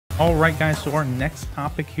All right, guys. So our next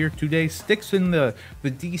topic here today sticks in the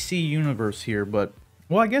DC universe here, but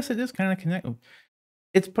well, I guess it is kind of connected.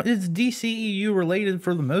 It's DCEU related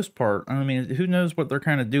for the most part. I mean, who knows what they're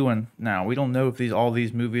kind of doing now? We don't know if all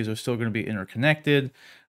these movies are still going to be interconnected.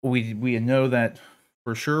 We know that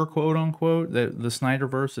for sure, quote unquote, that the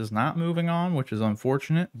Snyderverse is not moving on, which is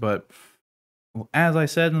unfortunate. But as I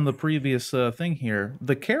said in the previous thing here,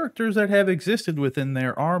 the characters that have existed within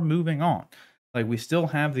there are moving on. Like, we still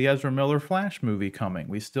have the Ezra Miller Flash movie coming.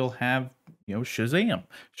 We still have, Shazam.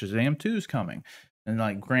 Shazam 2 is coming. And,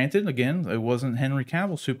 like, granted, again, it wasn't Henry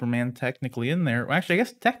Cavill Superman technically in there. Well, actually, I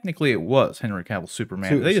guess technically it was Henry Cavill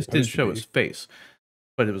Superman. They just didn't show his face.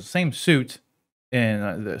 But it was the same suit,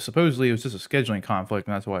 and supposedly it was just a scheduling conflict,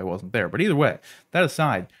 and that's why it wasn't there. But either way, that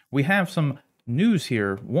aside, we have some news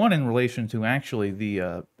here. One in relation to actually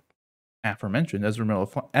the aforementioned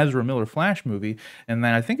Ezra Miller Flash movie, and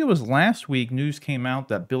then I think it was last week news came out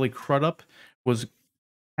that Billy Crudip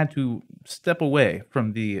had to step away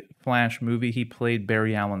from the Flash movie. He played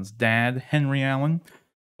Barry Allen's dad, Henry Allen,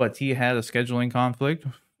 but he had a scheduling conflict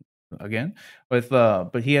again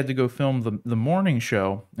but he had to go film the morning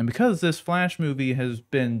show, and because this Flash movie has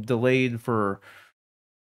been delayed for,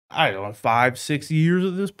 I don't know, 5-6 years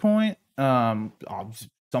at this point,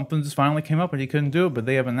 something just finally came up and he couldn't do it, but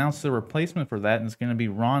they have announced the replacement for that, and it's going to be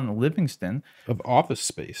Ron Livingston of Office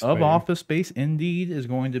Space. Office Space, indeed, is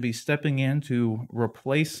going to be stepping in to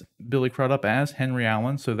replace Billy Crudup as Henry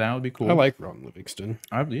Allen, so that would be cool. I like Ron Livingston.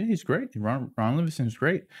 Yeah, he's great. Ron Livingston's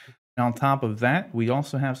great. And on top of that, we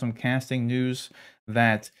also have some casting news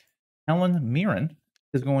that Heln Meren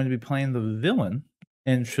is going to be playing the villain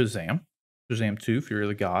in Shazam 2, Fury of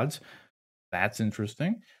the Gods. That's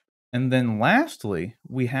interesting. And then lastly,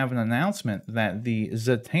 we have an announcement that the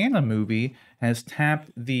Zatanna movie has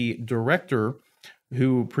tapped the director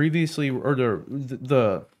who previously, or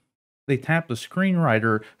they tapped the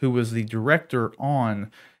screenwriter who was the director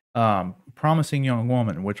on Promising Young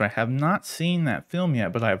Woman, which I have not seen that film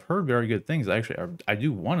yet, but I've heard very good things. Actually, I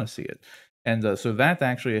do want to see it. And so that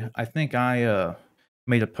actually, I think I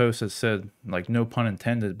made a post that said, like, no pun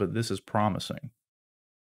intended, but this is promising.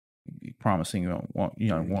 Promising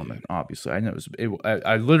young woman. Obviously, I know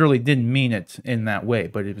I literally didn't mean it in that way,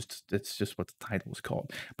 but it's just what the title was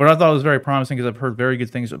called. But I thought it was very promising because I've heard very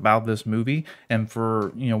good things about this movie, and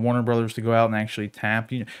for Warner Brothers to go out and actually tap,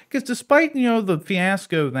 because despite the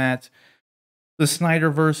fiasco that the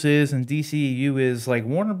Snyderverse is and DCEU is, like,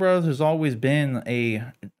 Warner Brothers has always been a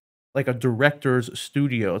director's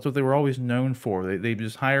studio. That's what they were always known for. They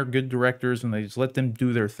just hire good directors and they just let them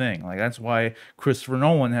do their thing. Like, that's why Christopher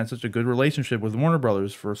Nolan had such a good relationship with Warner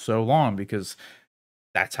Brothers for so long, because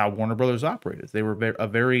that's how Warner Brothers operated. They were a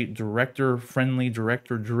very director-friendly,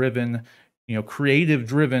 director-driven,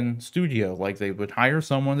 creative-driven studio. Like, they would hire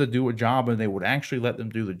someone to do a job and they would actually let them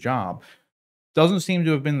do the job. Doesn't seem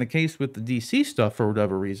to have been the case with the DC stuff for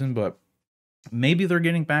whatever reason, but maybe they're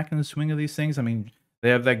getting back in the swing of these things. I mean, they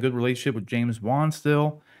have that good relationship with James Wan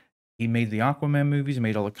still. He made the Aquaman movies,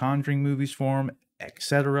 made all the Conjuring movies for him,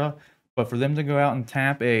 etc. But for them to go out and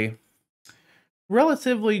tap a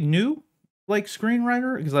relatively new, like,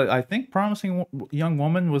 screenwriter, because I think Promising Young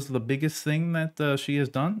Woman was the biggest thing that she has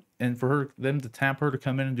done, and for them to tap her to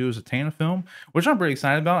come in and do a Zatanna film, which I'm pretty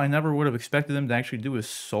excited about. I never would have expected them to actually do a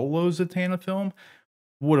solo Zatanna film.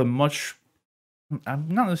 Would have much, I'm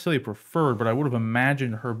not necessarily preferred, but I would have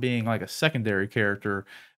imagined her being like a secondary character,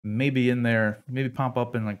 maybe in there, maybe pop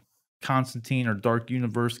up in like Constantine or Dark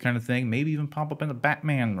Universe kind of thing, maybe even pop up in a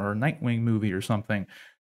Batman or a Nightwing movie or something.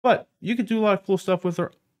 But you could do a lot of cool stuff with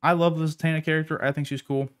her. I love the Zatanna character. I think she's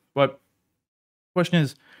cool. But question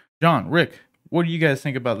is, John, Rick, what do you guys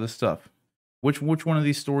think about this stuff? Which one of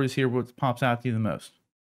these stories here pops out to you the most?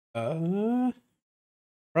 Probably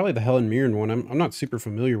the Heln Meren one. I'm not super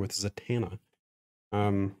familiar with Zatanna.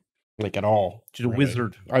 Like, at all. She's a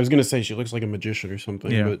wizard. I was gonna say she looks like a magician or something.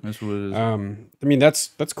 Yeah, but that's what it is. I mean, that's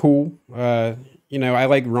cool. I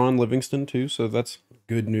like Ron Livingston too, so that's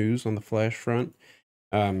good news on the Flash front.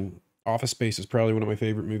 Office Space is probably one of my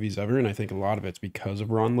favorite movies ever, and I think a lot of it's because of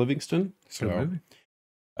Ron Livingston. So,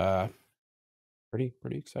 pretty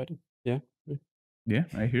excited. Yeah. Yeah,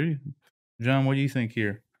 I hear you. John, what do you think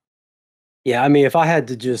here? Yeah, I mean, if I had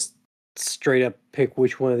to just straight up pick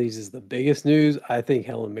which one of these is the biggest news, I think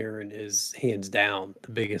Heln Meren is hands down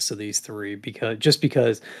the biggest of these three,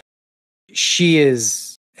 because she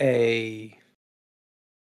is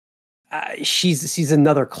she's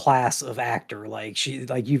another class of actor. Like,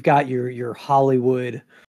 you've got your Hollywood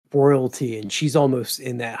royalty, and she's almost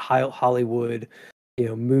in that Hollywood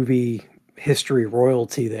movie history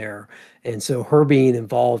royalty there. And so her being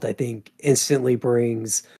involved, I think, instantly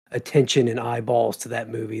brings attention and eyeballs to that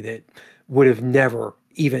movie that would have never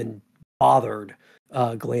even bothered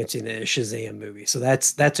glancing at a Shazam movie. So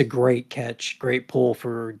that's a great catch, great pull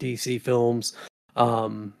for DC films,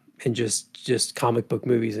 and just comic book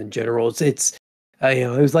movies in general. It's you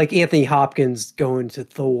know, it was like Anthony Hopkins going to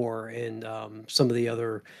Thor and some of the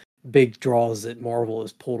other big draws that Marvel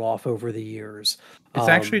has pulled off over the years. It's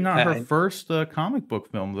actually not her first comic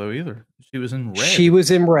book film though either. She was in Red. She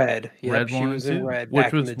was in Red. Yep, Red she 1 was and in 2, Red, which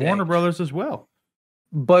back in was the day. Warner Brothers as well.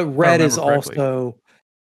 But Red is remember correctly. also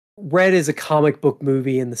Red is a comic book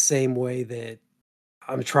movie in the same way that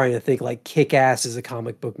I'm trying to think like Kick-Ass is a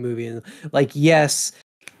comic book movie, and like yes,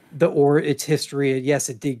 its history, yes,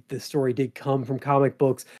 the story did come from comic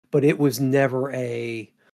books, but it was never a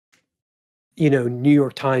New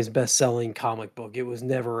York Times best-selling comic book. It was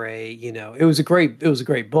never it was a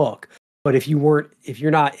great book, but if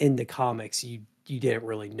you're not into comics, you didn't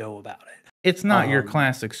really know about it. It's not your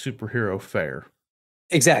classic superhero fare.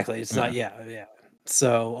 Exactly. It's not. Yeah.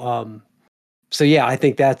 So yeah, I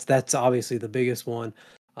think that's obviously the biggest one.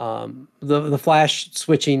 The Flash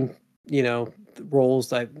switching, roles,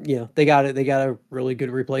 they got it. They got a really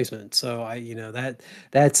good replacement. So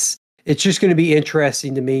that's it's just going to be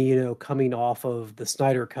interesting to me, coming off of the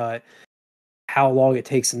Snyder Cut, how long it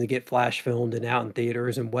takes them to get Flash filmed and out in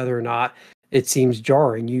theaters, and whether or not it seems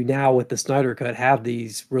jarring. You now with the Snyder Cut have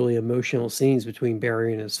these really emotional scenes between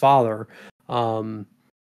Barry and his father.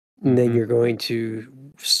 And then you're going to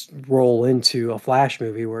roll into a Flash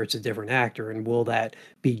movie where it's a different actor, and will that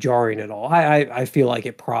be jarring at all? I feel like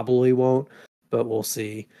it probably won't, but we'll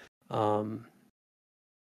see.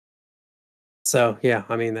 So yeah,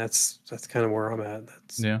 I mean that's kind of where I'm at.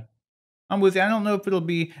 Yeah, I'm with you. I don't know if it'll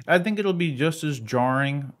be. I think it'll be just as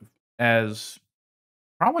jarring as,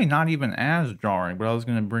 probably not even as jarring. But I was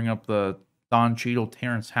going to bring up the Don Cheadle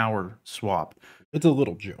Terrence Howard swap. It's a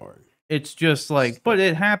little jarring. It's just like, but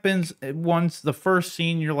it happens once the first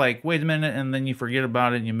scene, you're like, wait a minute, and then you forget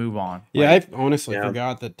about it and you move on. Yeah, I honestly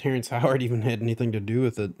forgot that Terrence Howard even had anything to do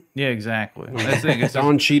with it. Yeah, exactly. That's the thing. It's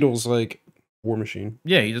Don Cheadle's like War Machine.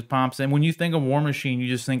 Yeah, he just pops in. When you think of War Machine, you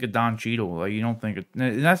just think of Don Cheadle. Like, you don't think of,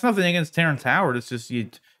 that's nothing against Terrence Howard. It's just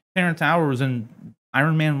Terrence Howard was in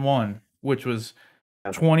Iron Man 1, which was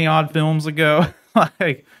 20 odd films ago.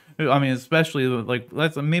 Like, I mean, especially like,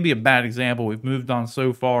 that's maybe a bad example. We've moved on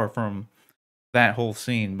so far from that whole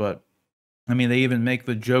scene, but I mean, they even make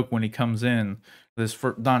the joke when he comes in,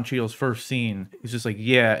 Don Cheadle's first scene. He's just like,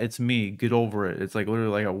 "Yeah, it's me. Get over it." It's like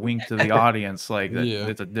literally like a wink to the audience, like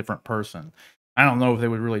it's a different person. I don't know if they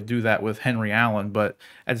would really do that with Henry Allen, but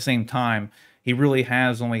at the same time, he really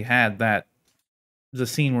has only had the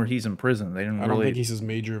scene where he's in prison. They didn't. I don't think he's as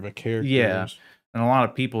major of a character. Yeah, and a lot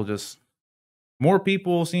of people more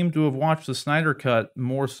people seem to have watched the Snyder Cut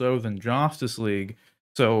more so than Justice League.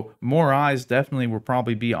 So more eyes definitely will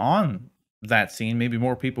probably be on that scene. Maybe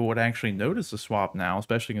more people would actually notice the swap now,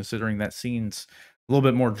 especially considering that scene's a little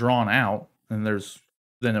bit more drawn out than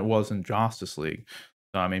it was in Justice League.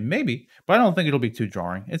 So I mean, maybe, but I don't think it'll be too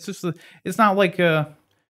jarring. It's just it's not like no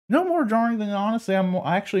more jarring than, honestly, I'm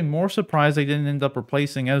actually more surprised they didn't end up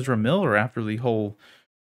replacing Ezra Miller after the whole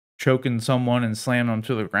choking someone and slamming them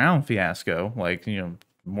to the ground fiasco. Like,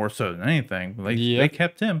 more so than anything, they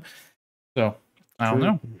kept him. So I don't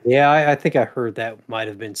know. Yeah, I think I heard that might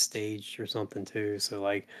have been staged or something too. So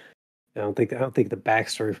like, I don't think the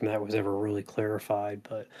backstory from that was ever really clarified.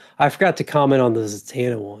 But I forgot to comment on the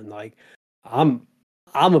Zatanna one. Like, I'm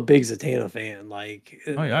a big Zatanna fan. Like,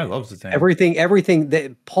 oh yeah, I love Zatanna. Everything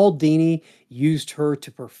that Paul Dini used her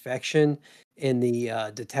to perfection in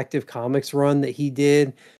the Detective Comics run that he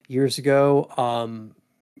did years ago.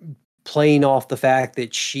 Playing off the fact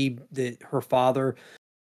that her father,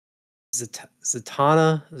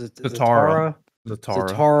 Zatanna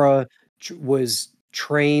was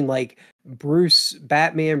trained like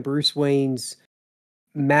Batman Bruce Wayne's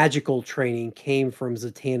magical training came from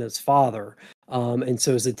Zatanna's father. And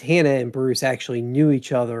so Zatanna and Bruce actually knew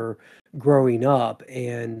each other growing up,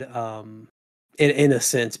 and in a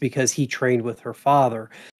sense, because he trained with her father.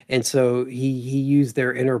 And so he used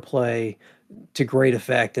their interplay to great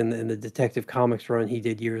effect in the Detective Comics run he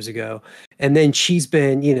did years ago. And then she's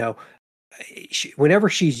been, whenever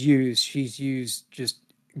she's used just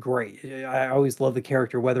great. I always love the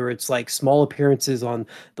character, whether it's like small appearances on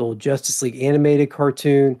the old Justice League animated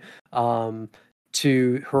cartoon,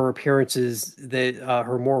 to her appearances that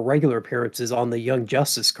her more regular appearances on the Young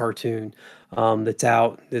Justice cartoon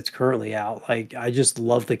that's currently out. Like, I just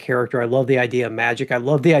love the character. I love the idea of magic. I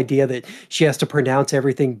love the idea that she has to pronounce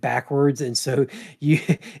everything backwards, and so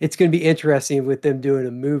it's going to be interesting with them doing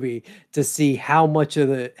a movie to see how much of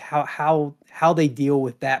the how they deal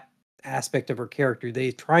with that aspect of her character.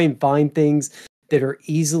 They try and find things that are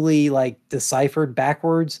easily like deciphered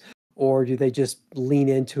backwards, or do they just lean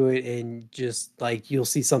into it and just like you'll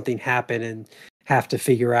see something happen and have to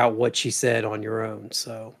figure out what she said on your own?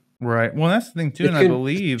 So Right. Well, that's the thing too, it and I can it's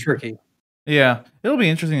believe, tricky. yeah, it'll be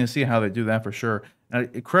interesting to see how they do that for sure.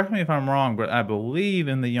 Correct me if I'm wrong, but I believe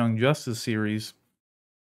in the Young Justice series,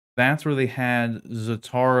 that's where they had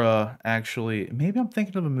Zatanna actually. Maybe I'm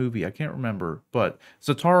thinking of a movie. I can't remember, but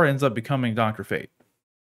Zatanna ends up becoming Dr. Fate.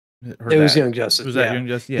 Her It was dad. Young Justice. Was that Yeah, Young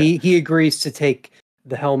Justice? Yeah. he agrees to take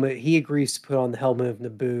the helmet. He agrees to put on the helmet of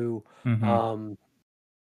Naboo, Hmm.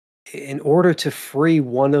 in order to free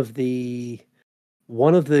one of the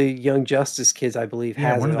Young Justice kids. I believe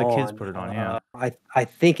Yeah, has one it of the kids on. put it on. Yeah. I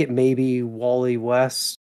think it may be Wally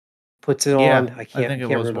West puts it Yeah, on. I I think it can't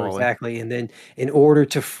was remember Wally. exactly. And then in order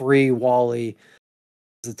to free Wally,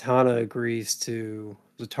 Zatanna agrees to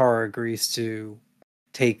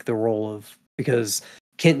take the role of, because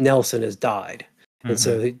Kent Nelson has died, and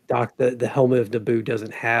so Mhm. the helmet of Naboo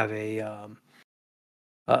doesn't have a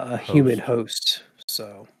human host.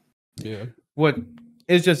 So Yeah. What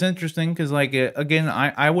is just interesting because, like, again,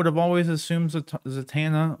 I would have always assumed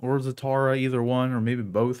Zatanna or Zatanna, either one or maybe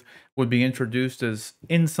both, would be introduced as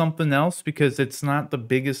in something else because it's not the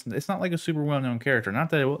biggest. It's not like a super well known character. Not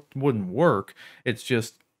that it wouldn't work. It's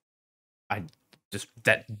just I just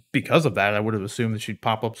that because of that, I would have assumed that she'd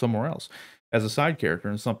pop up somewhere else as a side character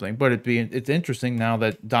and something. But it's interesting now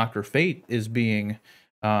that Dr. Fate is being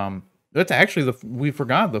that's actually we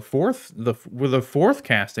forgot the fourth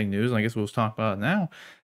casting news, and I guess we'll talk about it now.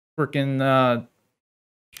 Freaking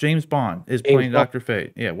James Bond is James playing Bond, Dr.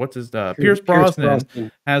 Fate. Yeah, what's his Pierce Pierce Brosnan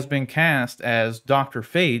Brosnan. has been cast as Dr.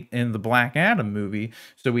 Fate in the Black Adam movie.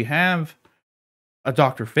 So we have a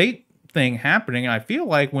Dr. Fate thing happening. I feel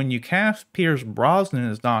like when you cast Pierce Brosnan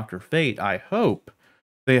as Dr. Fate, I hope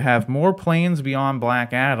they have more plans beyond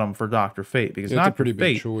Black Adam for Dr. Fate, because It's a Dr. pretty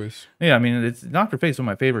big Fate, choice. yeah, I mean, it's Dr. Fate's one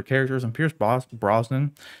of my favorite characters, and Pierce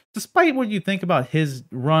Brosnan, despite what you think about his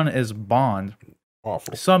run as Bond,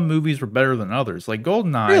 Awful. some movies were better than others. Like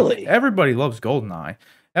GoldenEye, Really? everybody loves GoldenEye.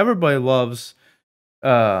 Everybody loves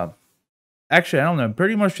actually, I don't know.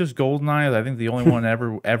 Pretty much just GoldenEye is, I think, the only one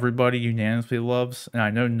everybody unanimously loves. And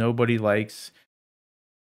I know nobody likes.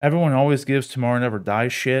 Everyone always gives Tomorrow Never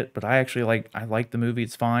Dies shit, but I like the movie.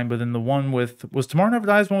 It's fine. But then the one was Tomorrow Never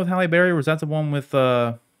Dies the one with Halle Berry, or was that the one with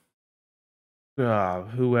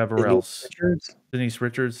whoever Denise else? Richards? Denise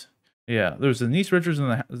Richards. Yeah, there's Denise Richards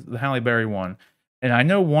and the Halle Berry one. And I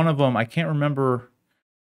know one of them, I can't remember.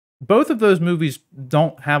 Both of those movies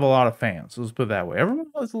don't have a lot of fans. Let's put it that way. Everyone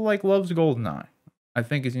loves GoldenEye. I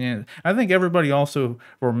think it's unanimous. I think everybody also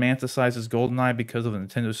romanticizes GoldenEye because of the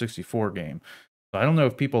Nintendo 64 game. So I don't know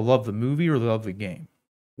if people love the movie or love the game,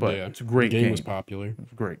 but Yeah, it's a great the game. game was popular.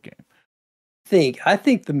 It's a great game. I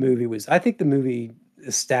think the movie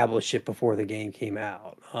established it before the game came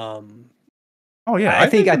out. Oh yeah, I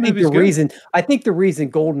think the movie's good. the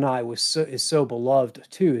reason GoldenEye is so beloved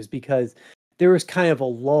too is because there was kind of a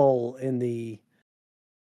lull in the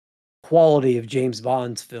quality of James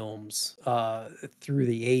Bond's films through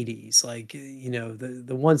the 80s. Like,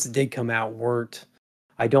 the ones that did come out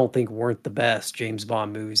I don't think weren't the best James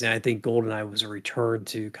Bond movies, and I think GoldenEye was a return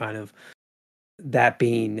to kind of that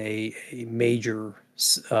being a major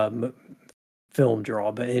film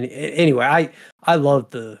draw. But anyway, I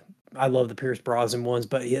love the Pierce Brosnan ones,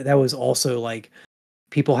 but yeah, that was also like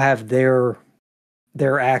people have their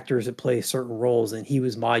actors that play certain roles, and he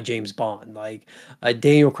was my James Bond. Like,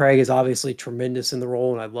 Daniel Craig is obviously tremendous in the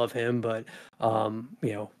role, and I love him. But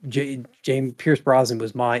James Pierce Brosnan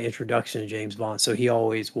was my introduction to James Bond, so he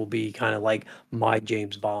always will be kind of like my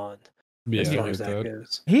James Bond Yeah, as I far get as that that.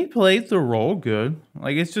 goes. He played the role good.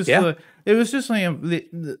 Like, it's just Yeah. it was just like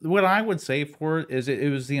what I would say for it is it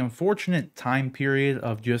was the unfortunate time period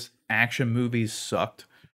of just action movies sucked.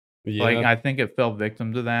 Yeah, Like, I think it fell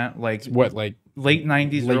victim to that. Like, what, like late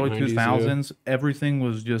 90s, late early 90s, 2000s, everything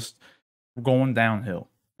was just going downhill.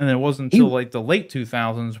 And it wasn't He- until like the late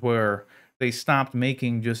 2000s where they stopped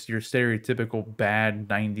making just your stereotypical bad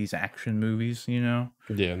 90s action movies, Yeah,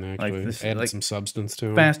 and actually added like some substance to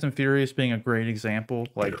them. Fast and Furious being a great example.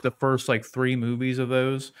 Like the first like 3 movies of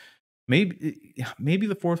those maybe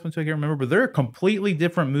the fourth one, so I can't remember, but they're completely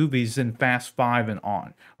different movies than Fast 5 and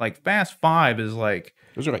on. Like Fast 5 is like,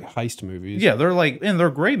 those are like heist movies. yeah, they're like, and they're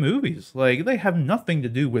great movies. Like they have nothing to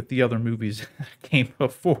do with the other movies that came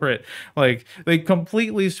before it. Like they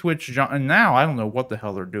completely switched and now I don't know what the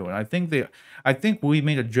hell they're doing. I think we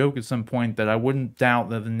made a joke at some point that I wouldn't doubt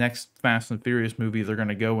that the next Fast and Furious movie they're going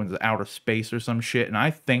to go into outer space or some shit. And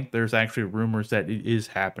I think there's actually rumors that it is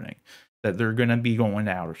happening, that they're going to be going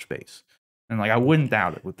to outer space. And like I wouldn't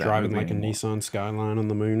doubt it with that. Driving like anymore. A Nissan Skyline on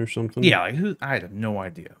the moon or something. Yeah, like I have no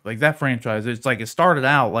idea. Like that franchise, it's like it started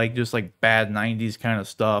out like just like bad 90s kind of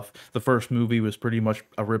stuff. The first movie was pretty much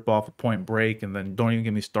a ripoff of Point Break, and then don't even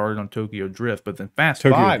get me started on Tokyo Drift. But then Fast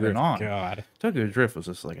 5 and on. God. Tokyo Drift was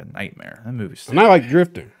just like a nightmare. That movie. And I like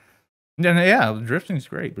drifting. Yeah, drifting's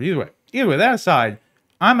great. But either way, that aside,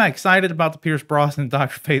 I'm excited about the Pierce Brosnan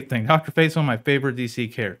Dr. Fate thing. Dr. Fate's one of my favorite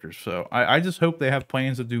DC characters, so I just hope they have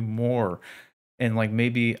plans to do more. And like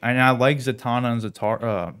maybe, and I like Zatanna and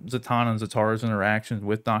Zatara's interactions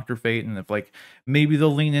with Dr. Fate, and if like maybe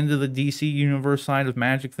they'll lean into the DC universe side of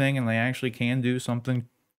Magic thing, and they actually can do something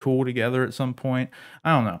cool together at some point.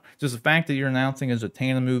 I don't know. Just the fact that you're announcing a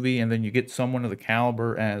Zatanna movie, and then you get someone of the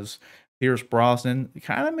caliber as Pierce Brosnan, it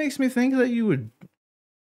kind of makes me think that you would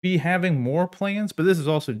be having more plans. But this is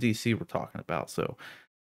also DC we're talking about, so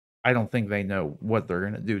I don't think they know what they're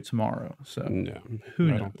going to do tomorrow. So no, who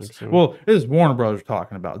knows? I don't think so. Well, this is Warner Brothers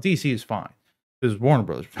talking about. DC is fine. This is Warner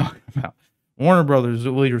Brothers talking about. Warner Brothers'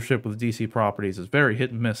 leadership with DC properties is very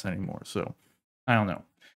hit and miss anymore. So I don't know.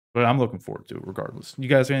 But I'm looking forward to it regardless. You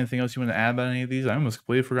guys got anything else you want to add about any of these? I almost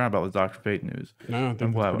completely forgot about the Dr. Fate news. No,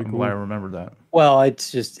 I'm glad I remembered that. Well,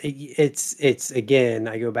 it's just, it's again,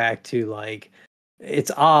 I go back to like,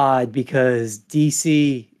 it's odd because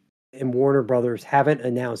DC and Warner Brothers haven't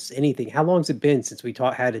announced anything. How long has it been since we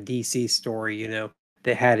had a DC story, you know,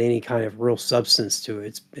 that had any kind of real substance to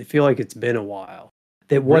it? I feel like it's been a while.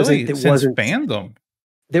 That wasn't fandom.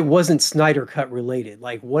 That wasn't Snyder Cut related.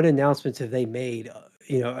 Like, what announcements have they made?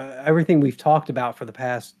 You know, everything we've talked about for the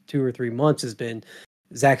past 2 or 3 months has been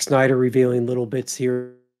Zack Snyder revealing little bits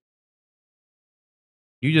here.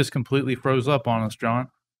 You just completely froze up on us, John.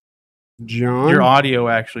 Your audio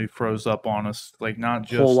actually froze up on us, like not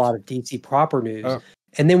just a whole lot of DC proper news.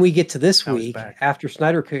 And then we get to this week after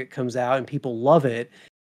Snyder Cut comes out and people love it,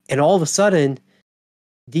 and all of a sudden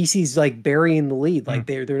DC's like burying the lead. Like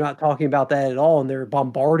they're not talking about that at all, and they're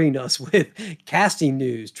bombarding us with casting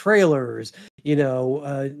news, trailers, you know,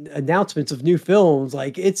 announcements of new films.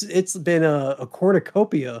 Like it's been a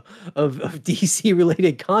cornucopia of DC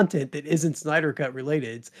related content that isn't Snyder Cut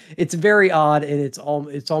related. It's very odd, and it's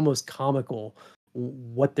almost comical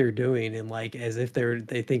what they're doing, and like as if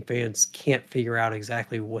they think fans can't figure out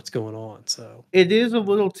exactly what's going on. So it is a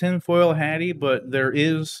little tinfoil hatty, but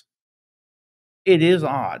it is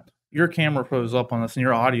odd. Your camera froze up on us, and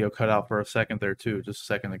your audio cut out for a second there too, just a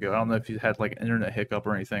second ago. I don't know if you had like an internet hiccup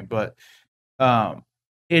or anything, but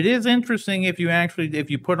it is interesting if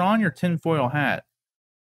you put on your tinfoil hat.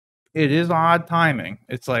 It is odd timing.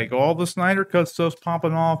 It's like all the Snyder Cut stuff's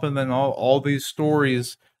popping off, and then all these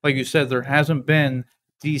stories, like you said, there hasn't been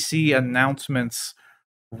DC announcements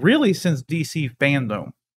really since DC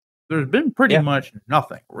Fandom. There's been pretty much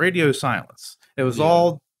nothing. Radio silence. It was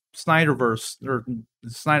all Snyderverse or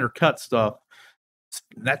Snyder Cut stuff.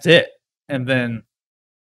 That's it. And then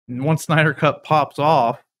once Snyder Cut pops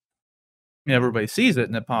off, everybody sees it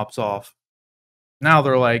and it pops off. Now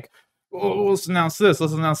they're like, oh, let's announce this.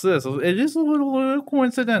 Let's announce this. It is a little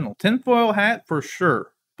coincidental. Tinfoil hat for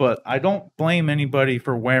sure. But I don't blame anybody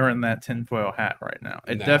for wearing that tinfoil hat right now.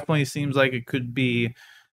 It definitely seems like it could be,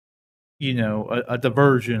 you know, a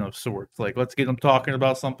diversion of sorts. Like, let's get them talking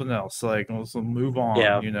about something else. Like, let's move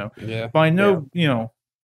on, you know. Yeah. But I know, you know,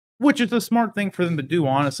 which is a smart thing for them to do,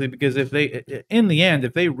 honestly, because if they, in the end,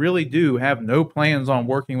 if they really do have no plans on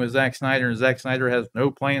working with Zack Snyder, and Zack Snyder has no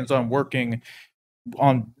plans on working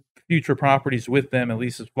on future properties with them, at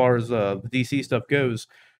least as far as the DC stuff goes,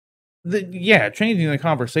 changing the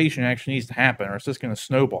conversation actually needs to happen, or it's just going to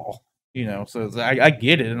snowball, you know. So I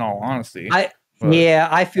get it, in all honesty.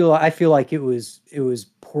 I feel like it was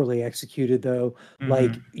poorly executed though.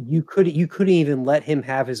 Like you couldn't even let him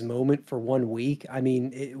have his moment for 1 week. I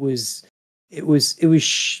mean, it was.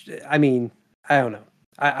 I mean, I don't know.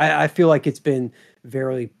 I feel like it's been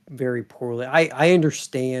very, very poorly. I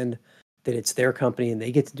understand that it's their company and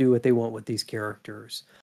they get to do what they want with these characters.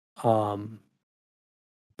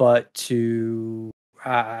 But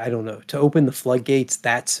I don't know, to open the floodgates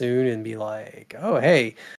that soon and be like, oh,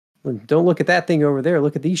 hey, don't look at that thing over there.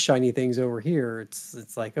 Look at these shiny things over here.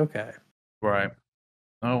 It's like, okay. Right.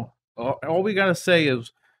 Oh, all we got to say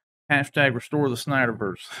is Hashtag restore the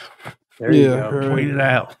Snyderverse. There you Yeah, go. right. Tweet it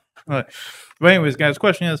out. But anyways, guys,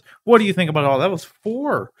 question is, what do you think about all that? Was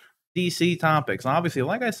 4 DC topics. Obviously,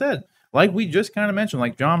 like I said, like we just kind of mentioned,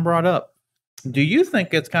 like John brought up, do you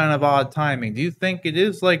think it's kind of odd timing? Do you think it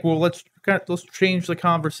is like, well, let's change the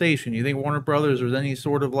conversation? You think Warner Brothers or any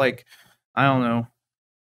sort of like, I don't know,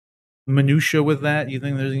 minutia with that? You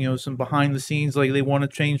think there's some behind the scenes, like they want to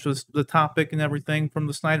change the topic and everything from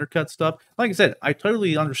the Snyder Cut stuff? Like I said, I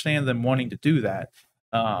totally understand them wanting to do that.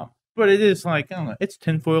 But it is like, I don't know, it's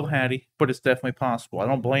tinfoil hatty, but it's definitely possible. I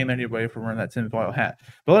don't blame anybody for wearing that tinfoil hat.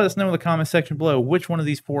 But let us know in the comment section below which one of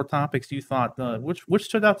these 4 topics you thought, which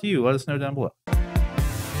stood out to you. Let us know down below.